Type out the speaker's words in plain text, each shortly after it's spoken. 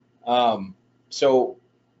So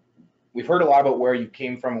we've heard a lot about where you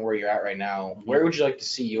came from and where you're at right now. Mhm. Where would you like to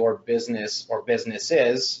see your business or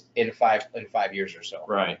businesses in 5 years or so?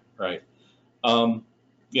 Right, right. And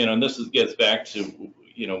this gets back to,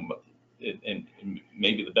 and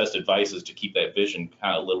maybe the best advice is to keep that vision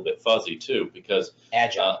kind of a little bit fuzzy too, because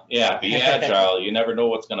Agile. be agile. You never know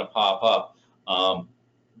what's going to pop up.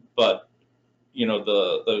 But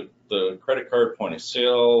the credit card point of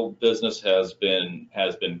sale business has been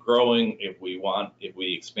growing. If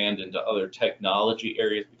we expand into other technology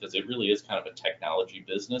areas, because it really is kind of a technology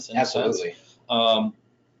business in a sense.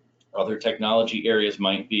 Other technology areas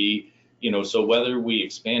might be, so whether we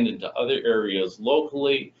expand into other areas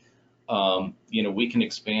locally, we can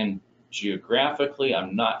expand geographically.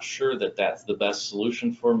 I'm not sure that that's the best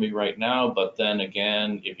solution for me right now, but then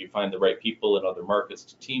again, if you find the right people in other markets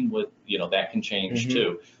to team with, that can change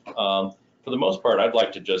too. For the most part, I'd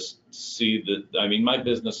like to just see that. I mean, my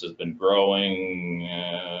business has been growing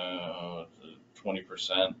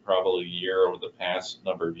 20% probably a year over the past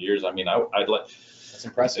number of years. I mean, I'd like. That's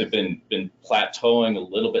impressive. It's been plateauing a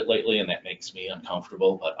little bit lately, and that makes me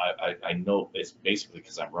uncomfortable. But I know it's basically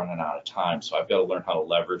because I'm running out of time, so I've got to learn how to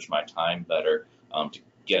leverage my time better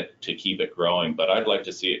to keep it growing. But I'd like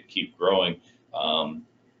to see it keep growing.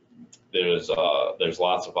 There's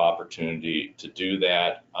lots of opportunity to do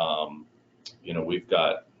that. We've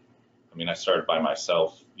got. I mean, I started by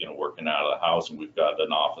myself, working out of the house, and we've got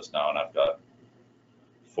an office now, and I've got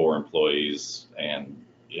 4 employees, and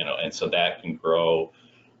so that can grow.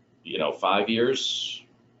 5 years,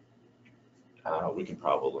 we can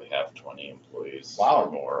probably have 20 employees or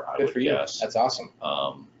more. Good for you. That's awesome.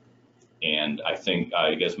 And I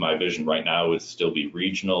guess my vision right now is still be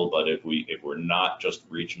regional, but if we're not just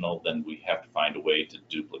regional, then we have to find a way to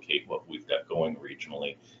duplicate what we've got going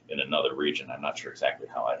regionally in another region. I'm not sure exactly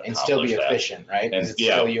how I'd accomplish that. And still be efficient, right? And it's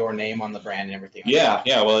still your name on the brand and everything. Yeah.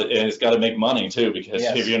 Well, and it's got to make money too, because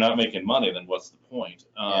if you're not making money, then what's the point?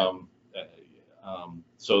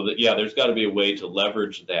 So there's got to be a way to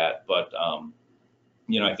leverage that, but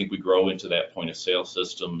I think we grow into that point of sale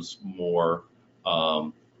systems more,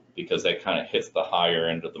 because that kind of hits the higher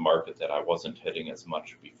end of the market that I wasn't hitting as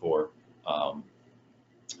much before, and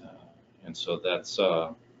so that's I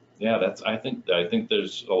think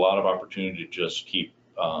there's a lot of opportunity to just keep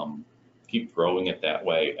growing it that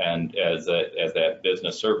way, and as that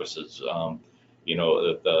business services,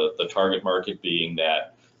 the target market being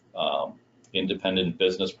that independent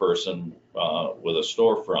business person with a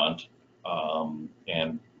storefront,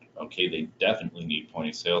 and okay, they definitely need point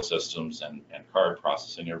of sale systems and card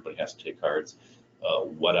processing. Everybody has to take cards.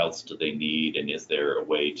 What else do they need, and is there a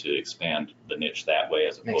way to expand the niche that way,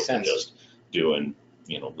 as opposed to just doing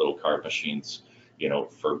little card machines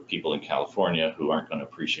for people in California who aren't going to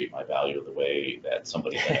appreciate my value the way that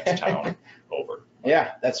somebody in the next town over.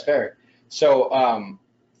 Yeah, that's fair. So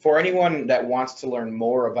for anyone that wants to learn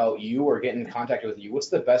more about you or get in contact with you, what's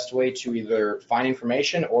the best way to either find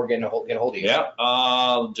information or get a hold of you? Yeah,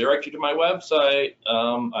 I'll direct you to my website.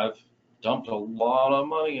 I've dumped a lot of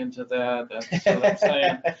money into that. That's what I'm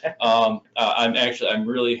saying. I'm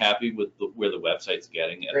really happy with where the website's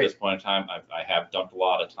getting at this point in time. I have dumped a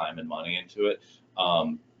lot of time and money into it,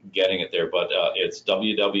 getting it there. But it's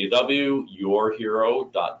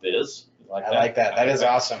www.yourhero.biz. I like that. That is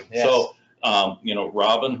awesome. Yes. So.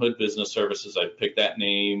 Robin Hood Business Services, I picked that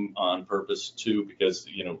name on purpose too, because,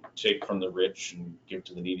 take from the rich and give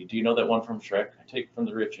to the needy. Do you know that one from Shrek? I take from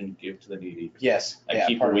the rich and give to the needy. Yes. I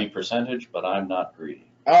keep a wee percentage, but I'm not greedy.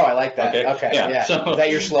 Oh, I like that. Okay. Yeah. So, is that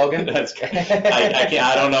your slogan? That's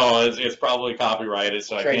I don't know. It's probably copyrighted,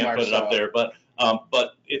 so I can't put it up there. But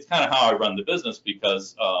it's kind of how I run the business,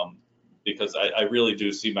 because I really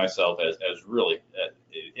do see myself as really,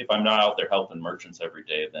 if I'm not out there helping merchants every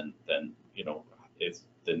day, then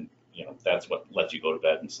that's what lets you go to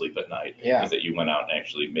bed and sleep at night. Yeah. Is that you went out and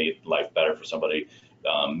actually made life better for somebody,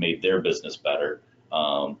 made their business better,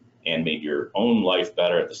 and made your own life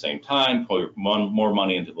better at the same time, put more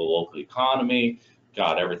money into the local economy.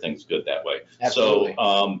 God, everyth's good that way. Absolutely.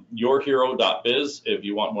 So yourhero.biz, if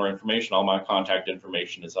you want more information, all my contact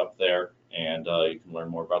information is up there, and you can learn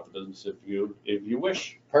more about the business if you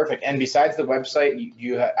wish. Perfect. And besides the website,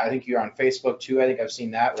 I think you're on Facebook too. I think I've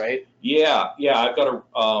seen that, right? Yeah. I've got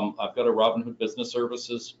a Robin Hood Business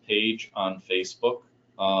Services page on Facebook,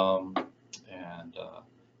 I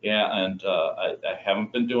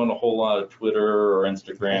haven't been doing a whole lot of Twitter or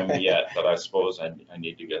Instagram yet, but I suppose I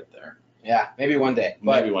need to get there. Yeah, maybe one day.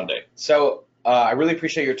 Maybe one day. So I really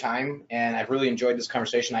appreciate your time, and I've really enjoyed this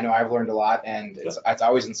conversation. I know I've learned a lot, and it's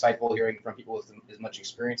always insightful hearing from people with as much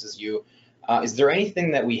experience as you. Is there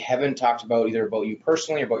anything that we haven't talked about, either about you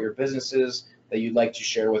personally or about your businesses, that you'd like to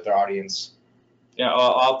share with our audience? Yeah,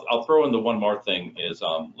 I'll throw in the one more thing is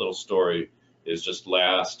little story is just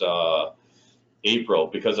last April,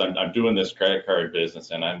 because I'm doing this credit card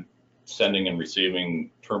business and I'm sending and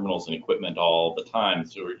receiving terminals and equipment all the time.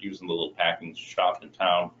 So we're using the little packing shop in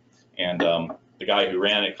town, and the guy who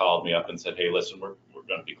ran it called me up and said, "Hey, listen, we're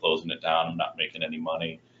going to be closing it down. I'm not making any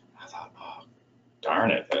money." I thought, oh,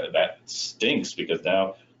 darn it, that stinks, because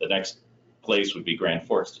now the next place would be Grand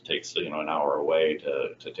Forks to take, an hour away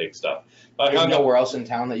to take stuff. But There's nowhere else in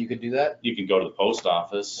town that you could do that? you can go to the post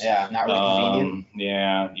office. Yeah, not really convenient.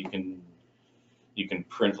 Yeah, you can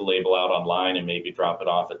print a label out online and maybe drop it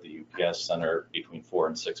off at the UPS center between 4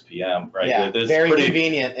 and 6 p.m. Right? Yeah, There's very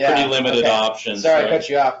convenient. Yeah. Pretty limited options. Sorry, right? I cut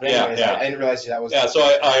you off. But anyways, Yeah. I didn't realize that was. Yeah, so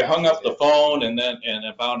I hung up the phone, and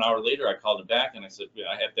about an hour later I called him back and I said,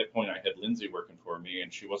 at that point I had Lindsay working for me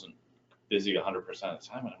and she wasn't busy 100% of the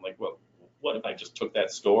time. And I'm like, well, what if I just took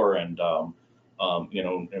that store and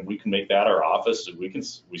and we can make that our office, and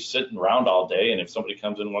we sit around all day, and if somebody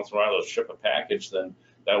comes in once in a while to ship a package, then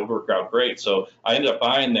that would work out great. So I ended up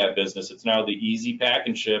buying that business. It's now the Easy Pack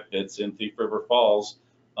and Ship. It's in Thief River Falls.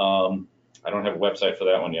 I don't have a website for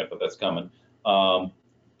that one yet, but that's coming.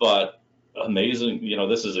 But amazing,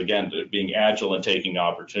 this is again being agile and taking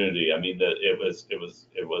opportunity. I mean,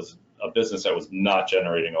 it was a business that was not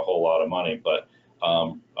generating a whole lot of money, but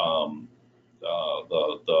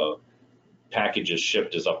the packages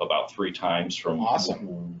shipped is up about 3 times from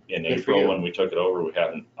Awesome. in Good for April you. when we took it over. We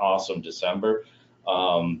had an awesome December.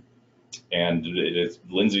 And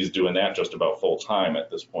Lindsay's doing that just about full time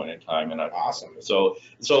at this point in time. And Awesome. So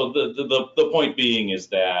the point being is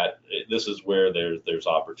that this is where there's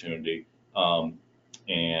opportunity.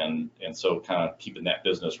 And so kind of keeping that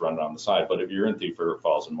business running on the side. But if you're in Thief River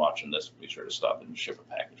Falls and watching this, be sure to stop and ship a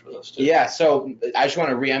package with us too. Yeah, so I just want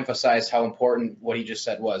to reemphasize how important what he just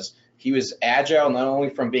said was. He was agile, not only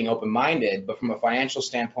from being open-minded, but from a financial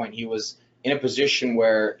standpoint, he was in a position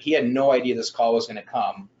where he had no idea this call was going to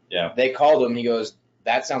come. Yeah. They called him. He goes,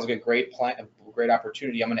 "That sounds like a great plan, a great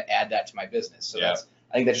opportunity. I'm going to add that to my business." So I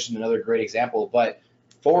think that's just another great example. But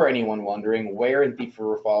for anyone wondering, where in Thief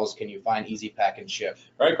River Falls can you find Easy Pack and Ship?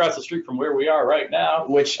 Right across the street from where we are right now.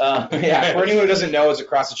 Which, for anyone who doesn't know, is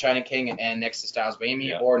across the China King and next to Styles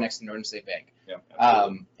Bamey or next to Northern State Bank. Yeah,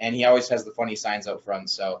 and he always has the funny signs out front.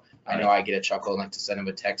 So I know I get a chuckle and like to send him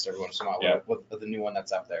a text every once in a while with the new one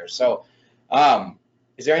that's up there. So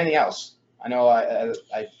is there anything else? I know I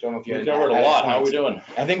don't know if you We've covered a lot. How are we doing?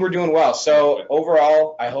 I think we're doing well. So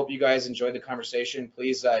overall, I hope you guys enjoyed the conversation.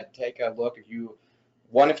 Please take a look. If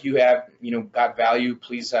you have, got value,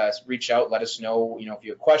 please reach out. Let us know, if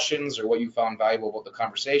you have questions or what you found valuable about the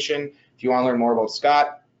conversation. If you want to learn more about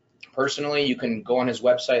Scott personally, you can go on his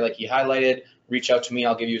website like he highlighted. Reach out to me.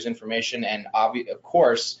 I'll give you his information. And of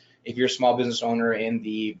course, if you're a small business owner in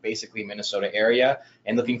the basically Minnesota area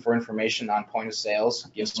and looking for information on point of sales,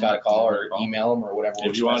 give Scott a call or email him or whatever.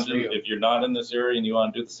 If you're not in this area and you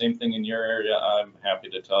want to do the same thing in your area, I'm happy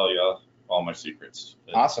to tell you all my secrets.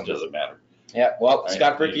 Awesome. It doesn't matter. Yeah, well,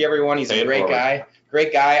 Scott Fricke, everyone, he's a great guy.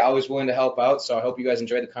 Great guy, always willing to help out. So I hope you guys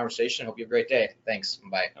enjoyed the conversation. I hope you have a great day. Thanks.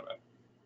 Bye. Bye.